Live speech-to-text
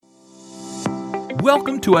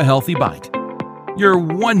Welcome to A Healthy Bite. You're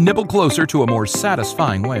one nibble closer to a more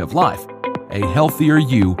satisfying way of life, a healthier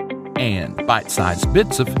you, and bite-sized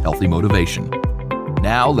bits of healthy motivation.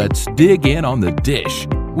 Now let's dig in on the dish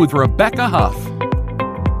with Rebecca Huff.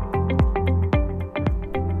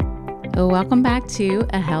 Welcome back to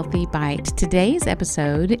A Healthy Bite. Today's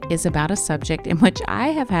episode is about a subject in which I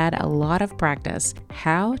have had a lot of practice: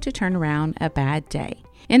 how to turn around a bad day.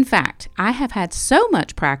 In fact, I have had so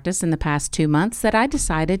much practice in the past 2 months that I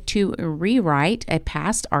decided to rewrite a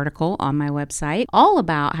past article on my website all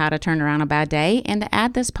about how to turn around a bad day and to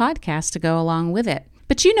add this podcast to go along with it.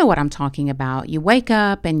 But you know what I'm talking about. You wake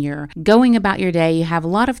up and you're going about your day, you have a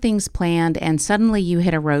lot of things planned, and suddenly you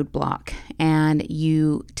hit a roadblock. And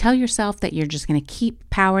you tell yourself that you're just going to keep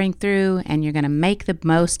powering through and you're going to make the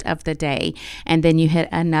most of the day. And then you hit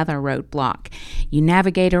another roadblock. You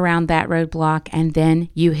navigate around that roadblock and then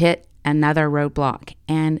you hit another roadblock.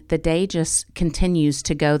 And the day just continues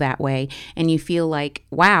to go that way. And you feel like,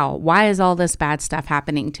 wow, why is all this bad stuff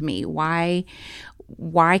happening to me?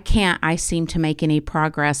 Why can't I seem to make any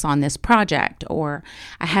progress on this project? Or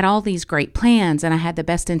I had all these great plans and I had the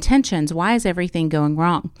best intentions. Why is everything going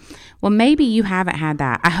wrong? Well, maybe you haven't had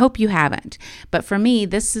that. I hope you haven't. But for me,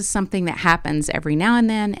 this is something that happens every now and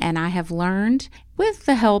then. And I have learned, with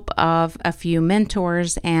the help of a few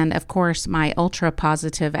mentors and, of course, my ultra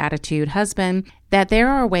positive attitude husband, that there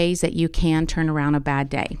are ways that you can turn around a bad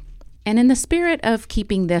day. And in the spirit of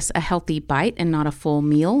keeping this a healthy bite and not a full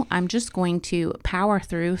meal, I'm just going to power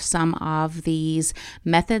through some of these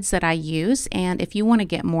methods that I use. And if you want to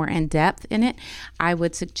get more in depth in it, I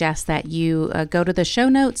would suggest that you go to the show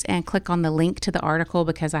notes and click on the link to the article,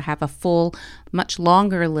 because I have a full, much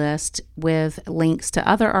longer list with links to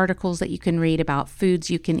other articles that you can read about foods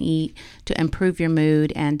you can eat to improve your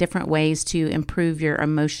mood and different ways to improve your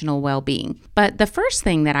emotional well-being. But the first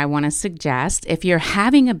thing that I want to suggest, if you're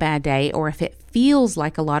having a bad day, or if it feels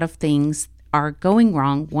like a lot of things are going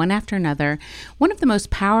wrong one after another, one of the most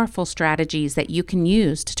powerful strategies that you can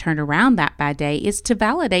use to turn around that bad day is to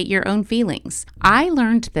validate your own feelings. I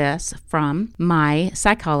learned this from my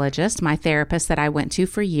psychologist, my therapist that I went to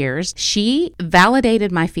for years. She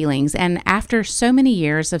validated my feelings, and after so many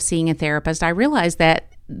years of seeing a therapist, I realized that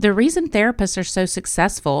the reason therapists are so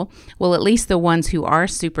successful, well, at least the ones who are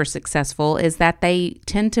super successful, is that they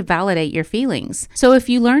tend to validate your feelings. So if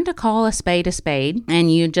you learn to call a spade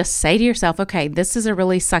and you just say to yourself, okay, this is a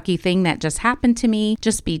really sucky thing that just happened to me,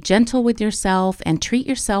 just be gentle with yourself and treat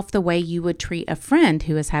yourself the way you would treat a friend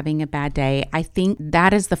who is having a bad day. I think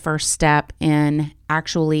that is the first step in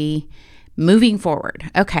actually moving forward.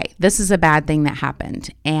 Okay, this is a bad thing that happened,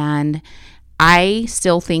 and I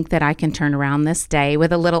still think that I can turn around this day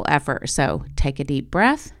with a little effort. So take a deep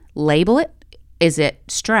breath, label it. Is it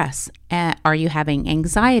stress? Are you having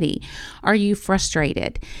anxiety? Are you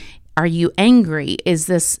frustrated? Are you angry? Is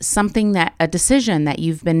this a decision that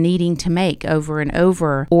you've been needing to make over and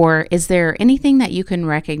over? Or is there anything that you can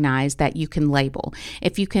recognize that you can label?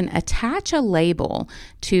 If you can attach a label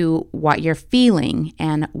to what you're feeling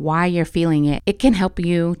and why you're feeling it, it can help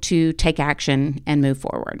you to take action and move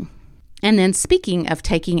forward. And then speaking of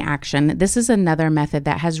taking action, this is another method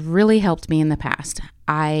that has really helped me in the past.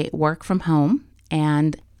 I work from home,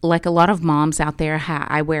 and like a lot of moms out there,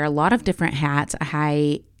 I wear a lot of different hats.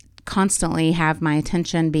 I constantly have my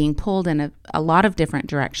attention being pulled in a lot of different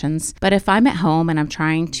directions. But if I'm at home and I'm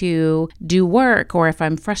trying to do work, or if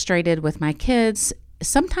I'm frustrated with my kids,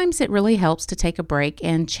 sometimes it really helps to take a break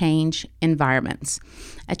and change environments.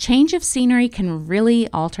 A change of scenery can really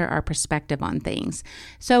alter our perspective on things.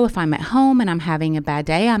 So if I'm at home and I'm having a bad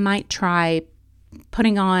day, I might try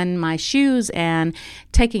putting on my shoes and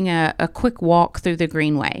taking a quick walk through the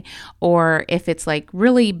greenway. Or if it's like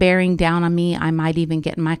really bearing down on me, I might even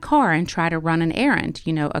get in my car and try to run an errand,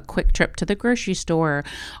 a quick trip to the grocery store,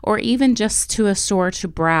 or even just to a store to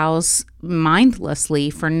browse mindlessly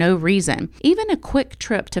for no reason. Even a quick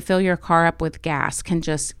trip to fill your car up with gas can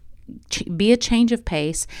just be a change of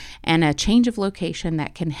pace and a change of location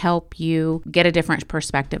that can help you get a different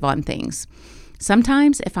perspective on things.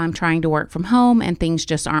 Sometimes if I'm trying to work from home and things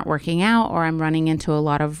just aren't working out, or I'm running into a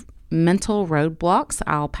lot of mental roadblocks,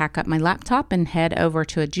 I'll pack up my laptop and head over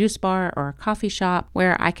to a juice bar or a coffee shop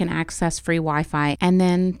where I can access free Wi-Fi and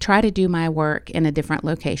then try to do my work in a different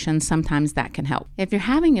location. Sometimes that can help. If you're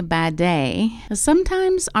having a bad day,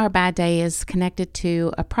 sometimes our bad day is connected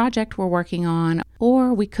to a project we're working on,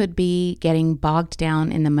 or we could be getting bogged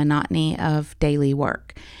down in the monotony of daily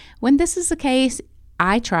work. When this is the case,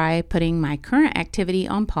 I try putting my current activity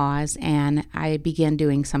on pause and I begin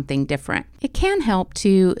doing something different. It can help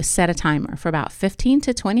to set a timer for about 15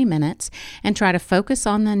 to 20 minutes and try to focus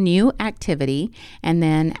on the new activity. And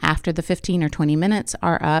then after the 15 or 20 minutes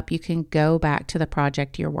are up, you can go back to the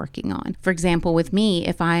project you're working on. For example, with me,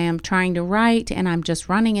 if I am trying to write and I'm just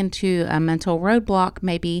running into a mental roadblock,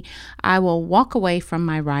 maybe I will walk away from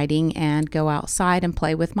my writing and go outside and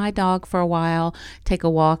play with my dog for a while, take a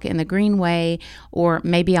walk in the greenway, or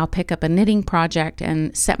maybe I'll pick up a knitting project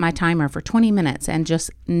and set my timer for 20 minutes and just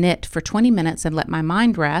knit for 20 minutes and let my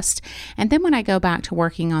mind rest. And then when I go back to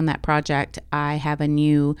working on that project, I have a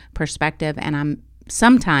new perspective and I'm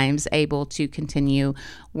sometimes able to continue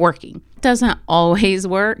working. It doesn't always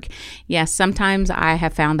work. Yes, sometimes I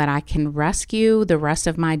have found that I can rescue the rest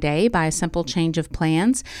of my day by a simple change of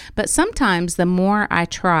plans, but sometimes the more I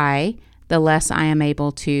try, the less I am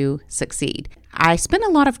able to succeed. I spend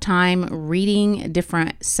a lot of time reading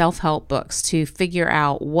different self-help books to figure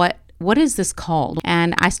out what is this called?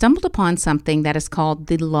 And I stumbled upon something that is called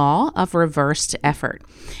the law of reversed effort.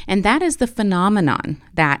 And that is the phenomenon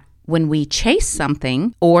that when we chase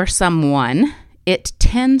something or someone, it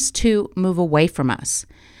tends to move away from us.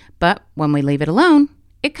 But when we leave it alone,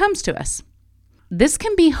 it comes to us. This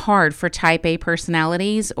can be hard for type A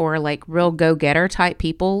personalities or like real go-getter type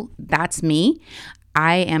people. That's me.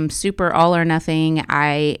 I am super all or nothing.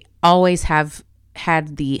 I always have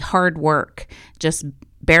had the hard work, just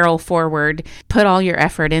barrel forward, put all your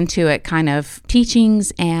effort into it kind of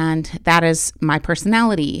teachings, and that is my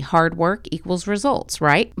personality. Hard work equals results,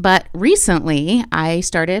 right? But recently I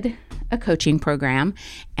started a coaching program,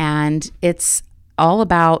 and it's all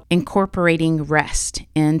about incorporating rest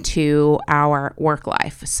into our work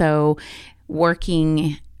life. So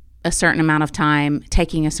working a certain amount of time,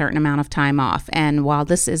 taking a certain amount of time off. And while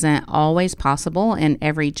this isn't always possible in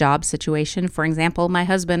every job situation, for example, my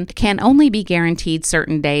husband can only be guaranteed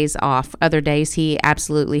certain days off. Other days he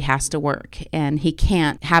absolutely has to work, and he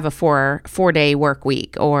can't have a four-day work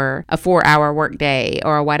week or a 4-hour work day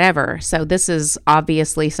or whatever. So this is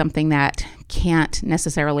obviously something that can't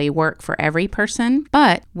necessarily work for every person.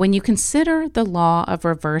 But when you consider the law of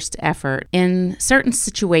reversed effort, in certain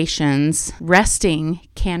situations, resting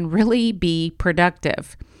can really be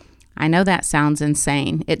productive. I know that sounds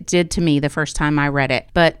insane. It did to me the first time I read it.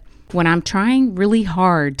 But when I'm trying really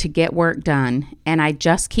hard to get work done and I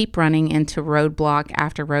just keep running into roadblock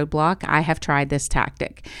after roadblock, I have tried this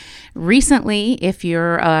tactic. Recently, if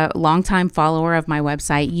you're a longtime follower of my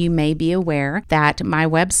website, you may be aware that my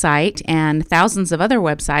website and thousands of other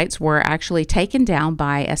websites were actually taken down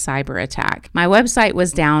by a cyber attack. My website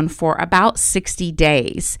was down for about 60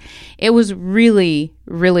 days. It was really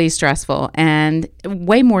stressful, and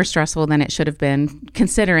way more stressful than it should have been,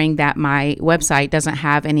 considering that my website doesn't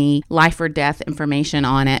have any life or death information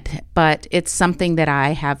on it. But it's something that I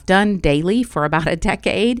have done daily for about a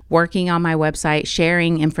decade, working on my website,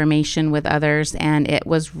 sharing information with others, and it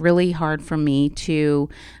was really hard for me to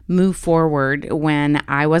move forward when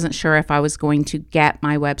I wasn't sure if I was going to get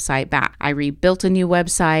my website back. I rebuilt a new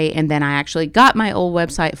website, and then I actually got my old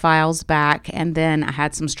website files back, and then I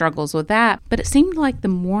had some struggles with that. But it seemed like the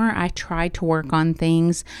more I tried to work on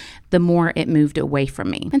things, the more it moved away from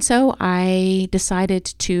me. And so I decided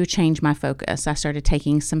to change my focus. I started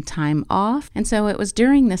taking some time off. And so it was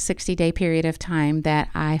during this 60-day period of time that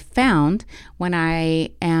I found when I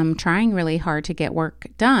am trying really hard to get work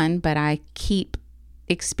done, but I keep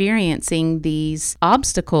experiencing these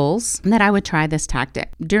obstacles, that I would try this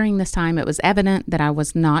tactic. During this time, it was evident that I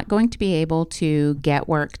was not going to be able to get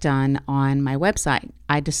work done on my website.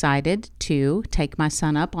 I decided to take my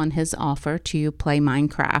son up on his offer to play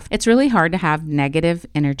Minecraft. It's really hard to have negative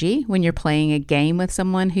energy when you're playing a game with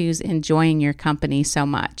someone who's enjoying your company so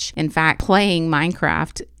much. In fact, playing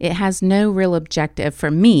Minecraft, it has no real objective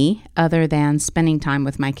for me other than spending time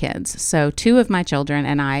with my kids. So 2 of my children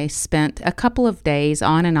and I spent a couple of days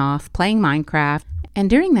on and off playing Minecraft. And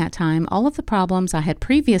during that time, all of the problems I had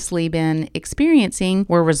previously been experiencing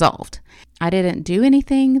were resolved. I didn't do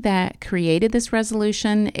anything that created this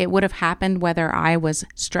resolution. It would have happened whether I was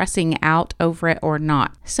stressing out over it or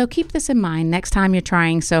not. So keep this in mind next time you're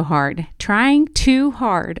trying so hard. Trying too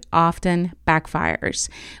hard often backfires.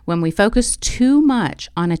 When we focus too much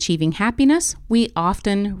on achieving happiness, we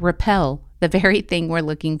often repel the very thing we're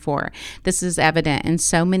looking for. This is evident in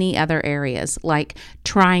so many other areas, like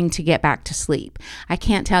trying to get back to sleep. I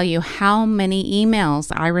can't tell you how many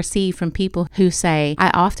emails I receive from people who say, I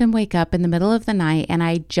often wake up in the middle of the night and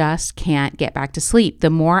I just can't get back to sleep. The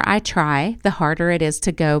more I try, the harder it is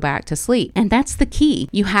to go back to sleep. And that's the key.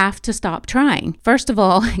 You have to stop trying. First of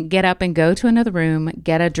all, get up and go to another room,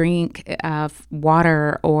 get a drink of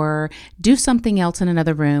water, or do something else in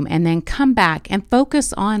another room, and then come back and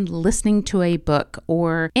focus on listening to a book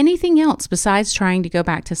or anything else besides trying to go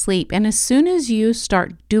back to sleep. And as soon as you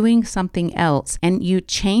start doing something else and you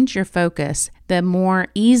change your focus, the more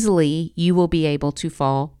easily you will be able to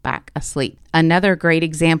fall back asleep. Another great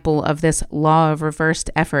example of this law of reversed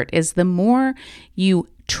effort is the more you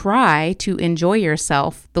try to enjoy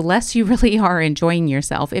yourself, the less you really are enjoying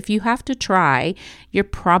yourself. If you have to try, you're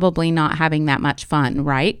probably not having that much fun,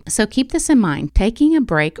 right? So keep this in mind. Taking a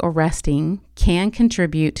break or resting can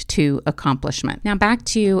contribute to accomplishment. Now back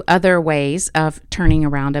to other ways of turning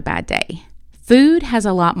around a bad day. Food has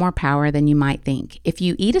a lot more power than you might think. If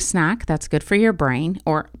you eat a snack that's good for your brain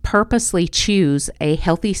or purposely choose a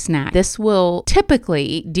healthy snack, this will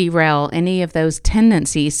typically derail any of those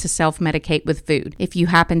tendencies to self-medicate with food. If you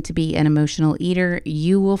happen to be an emotional eater,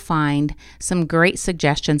 you will find some great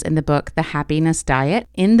suggestions in the book, The Happiness Diet.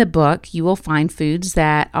 In the book, you will find foods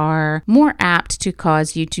that are more apt to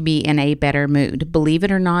cause you to be in a better mood. Believe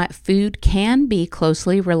it or not, food can be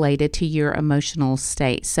closely related to your emotional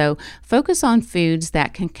state. So focus on foods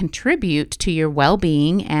that can contribute to your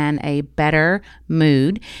well-being and a better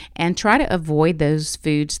mood, and try to avoid those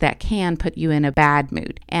foods that can put you in a bad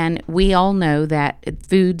mood. And we all know that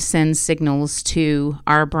food sends signals to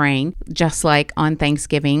our brain, just like on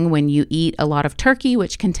Thanksgiving when you eat a lot of turkey,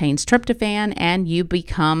 which contains tryptophan, and you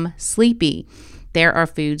become sleepy. There are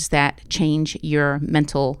foods that change your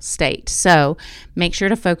mental state. So make sure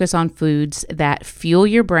to focus on foods that fuel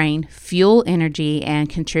your brain, fuel energy, and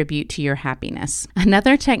contribute to your happiness.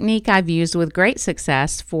 Another technique I've used with great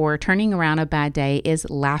success for turning around a bad day is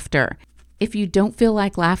laughter. If you don't feel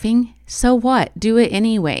like laughing, so what? Do it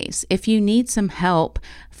anyways. If you need some help,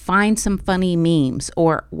 find some funny memes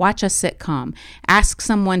or watch a sitcom. Ask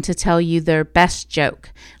someone to tell you their best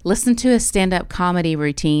joke. Listen to a stand-up comedy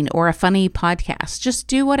routine or a funny podcast. Just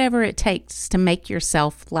do whatever it takes to make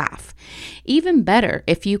yourself laugh. Even better,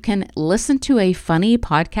 if you can listen to a funny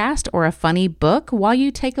podcast or a funny book while you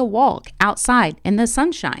take a walk outside in the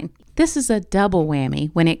sunshine. This is a double whammy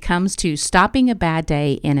when it comes to stopping a bad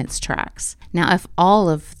day in its tracks. Now, if all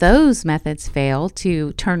of those methods fail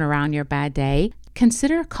to turn around your bad day,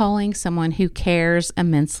 consider calling someone who cares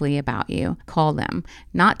immensely about you. Call them,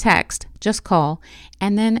 not text, just call,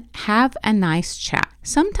 and then have a nice chat.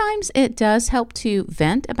 Sometimes it does help to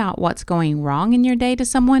vent about what's going wrong in your day to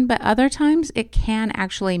someone, but other times it can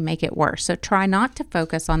actually make it worse. So try not to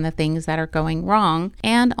focus on the things that are going wrong.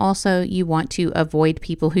 And also you want to avoid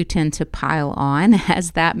people who tend to pile on,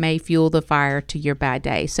 as that may fuel the fire to your bad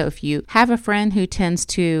day. So if you have a friend who tends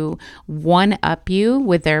to one-up you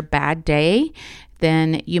with their bad day,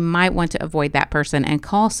 then you might want to avoid that person and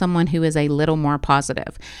call someone who is a little more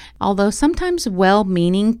positive. Although sometimes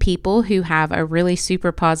well-meaning people who have a really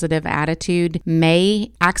super positive attitude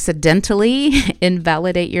may accidentally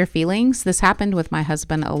invalidate your feelings. This happened with my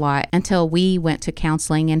husband a lot until we went to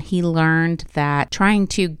counseling, and he learned that trying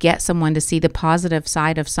to get someone to see the positive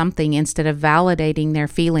side of something instead of validating their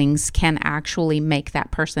feelings can actually make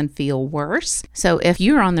that person feel worse. So if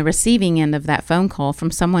you're on the receiving end of that phone call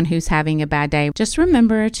from someone who's having a bad day, just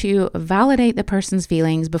remember to validate the person's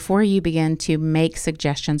feelings before you begin to make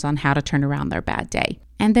suggestions on how to turn around their bad day.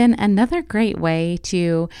 And then another great way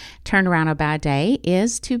to turn around a bad day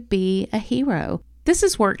is to be a hero. This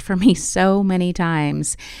has worked for me so many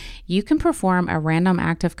times. You can perform a random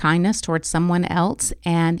act of kindness towards someone else,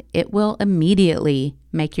 and it will immediately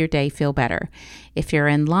make your day feel better. If you're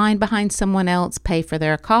in line behind someone else, pay for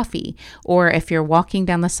their coffee. Or if you're walking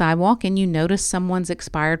down the sidewalk and you notice someone's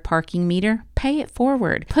expired parking meter, pay it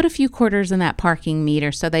forward. Put a few quarters in that parking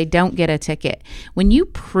meter so they don't get a ticket. When you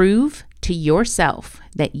prove to yourself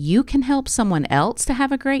that you can help someone else to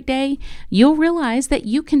have a great day, you'll realize that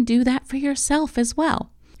you can do that for yourself as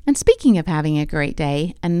well. And speaking of having a great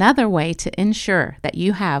day, another way to ensure that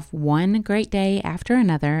you have one great day after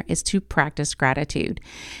another is to practice gratitude.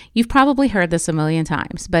 You've probably heard this a million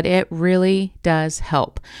times, but it really does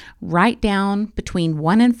help. Write down between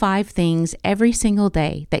 1 and 5 things every single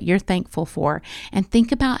day that you're thankful for, and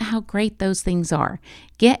think about how great those things are.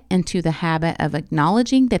 Get into the habit of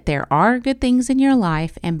acknowledging that there are good things in your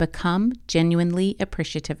life and become genuinely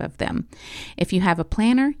appreciative of them. If you have a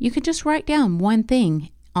planner, you could just write down one thing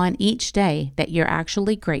on each day that you're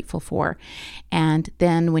actually grateful for. And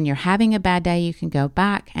then when you're having a bad day, you can go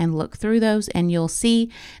back and look through those and you'll see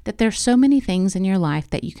that there's so many things in your life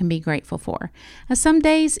that you can be grateful for. Now, some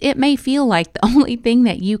days it may feel like the only thing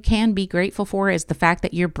that you can be grateful for is the fact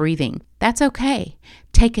that you're breathing. That's okay.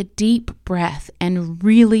 Take a deep breath and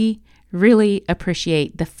really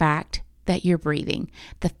appreciate the fact that you're breathing,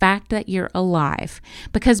 the fact that you're alive,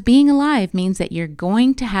 because being alive means that you're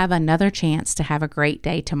going to have another chance to have a great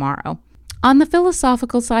day tomorrow. On the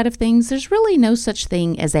philosophical side of things, there's really no such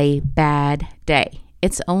thing as a bad day.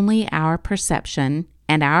 It's only our perception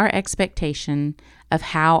and our expectation of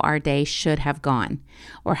how our day should have gone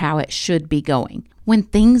or how it should be going. When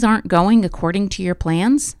things aren't going according to your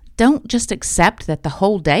plans, don't just accept that the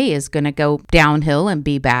whole day is going to go downhill and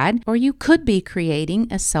be bad, or you could be creating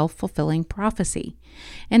a self-fulfilling prophecy.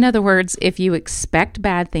 In other words, if you expect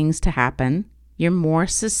bad things to happen, you're more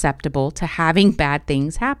susceptible to having bad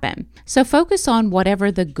things happen. So focus on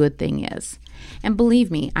whatever the good thing is. And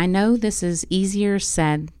believe me, I know this is easier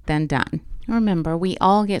said than done. Remember, we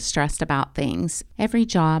all get stressed about things. Every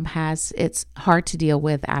job has its hard to deal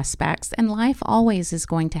with aspects, and life always is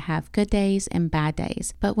going to have good days and bad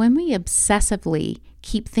days. But when we obsessively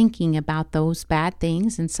keep thinking about those bad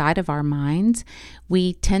things inside of our minds,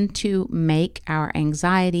 we tend to make our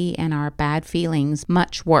anxiety and our bad feelings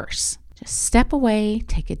much worse. Just step away,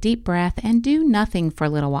 take a deep breath, and do nothing for a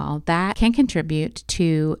little while. That can contribute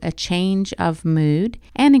to a change of mood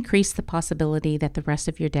and increase the possibility that the rest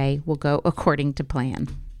of your day will go according to plan.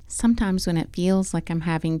 Sometimes when it feels like I'm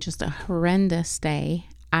having just a horrendous day,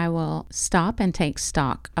 I will stop and take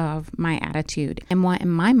stock of my attitude and what in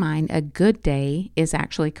my mind a good day is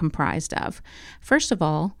actually comprised of. First of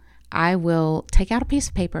all, I will take out a piece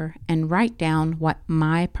of paper and write down what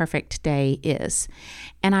my perfect day is.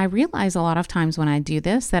 And I realize a lot of times when I do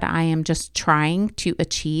this that I am just trying to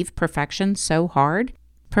achieve perfection so hard.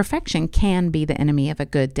 Perfection can be the enemy of a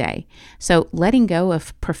good day. So letting go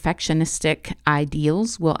of perfectionistic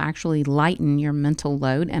ideals will actually lighten your mental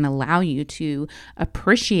load and allow you to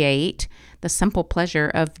appreciate the simple pleasure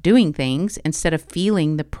of doing things instead of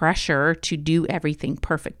feeling the pressure to do everything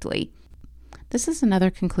perfectly. This is another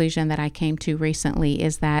conclusion that I came to recently,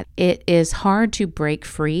 is that it is hard to break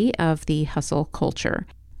free of the hustle culture.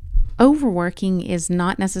 Overworking is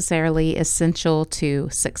not necessarily essential to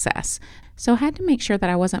success. So I had to make sure that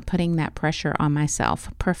I wasn't putting that pressure on myself.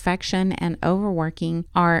 Perfection and overworking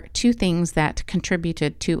are two things that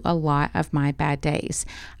contributed to a lot of my bad days.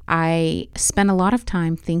 I spent a lot of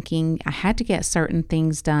time thinking I had to get certain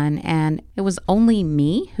things done, and it was only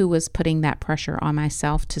me who was putting that pressure on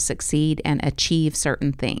myself to succeed and achieve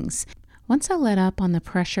certain things. Once I let up on the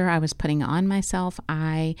pressure I was putting on myself,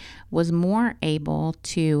 I was more able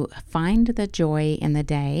to find the joy in the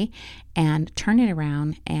day and turn it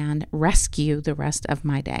around and rescue the rest of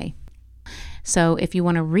my day. So if you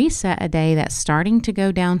want to reset a day that's starting to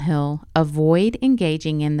go downhill, avoid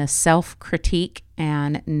engaging in the self-critique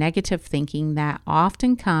and negative thinking that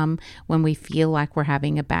often come when we feel like we're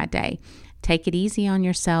having a bad day. Take it easy on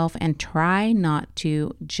yourself and try not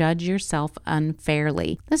to judge yourself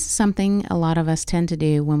unfairly. This is something a lot of us tend to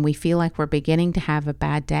do when we feel like we're beginning to have a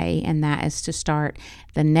bad day, and that is to start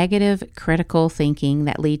the negative, critical thinking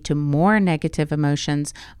that lead to more negative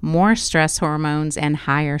emotions, more stress hormones, and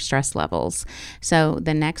higher stress levels. So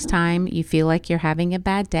the next time you feel like you're having a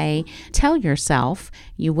bad day, tell yourself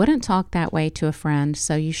you wouldn't talk that way to a friend,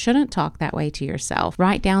 so you shouldn't talk that way to yourself.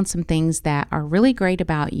 Write down some things that are really great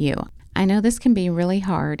about you. I know this can be really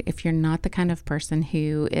hard if you're not the kind of person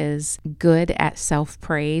who is good at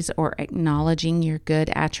self-praise or acknowledging your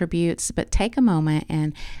good attributes, but take a moment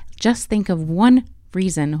and just think of one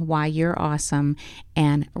reason why you're awesome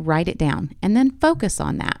and write it down and then focus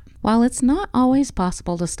on that. While it's not always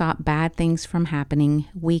possible to stop bad things from happening,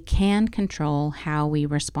 we can control how we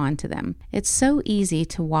respond to them. It's so easy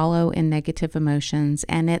to wallow in negative emotions,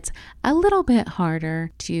 and it's a little bit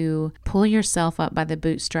harder to pull yourself up by the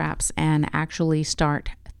bootstraps and actually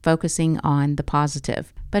start focusing on the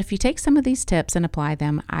positive. But if you take some of these tips and apply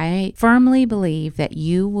them, I firmly believe that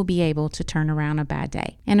you will be able to turn around a bad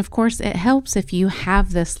day. And of course, it helps if you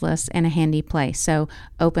have this list in a handy place. So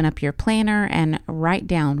open up your planner and write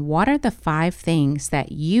down what are the 5 things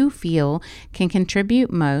that you feel can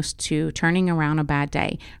contribute most to turning around a bad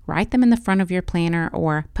day. Write them in the front of your planner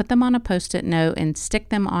or put them on a Post-it note and stick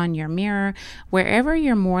them on your mirror, wherever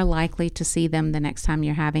you're more likely to see them the next time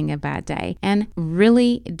you're having a bad day. And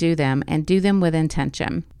really do them, and do them with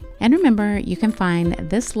intention. And remember, you can find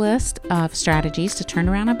this list of strategies to turn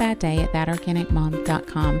around a bad day at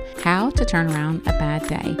thatorganicmom.com. How to turn around a bad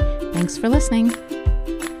day. Thanks for listening.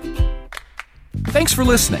 Thanks for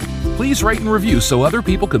listening. Please rate and review so other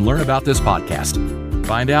people can learn about this podcast.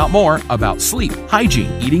 Find out more about sleep,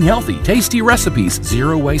 hygiene, eating healthy, tasty recipes,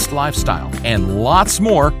 zero-waste lifestyle, and lots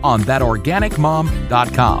more on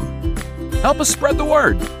thatorganicmom.com. Help us spread the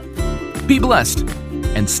word. Be blessed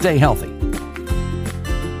and stay healthy.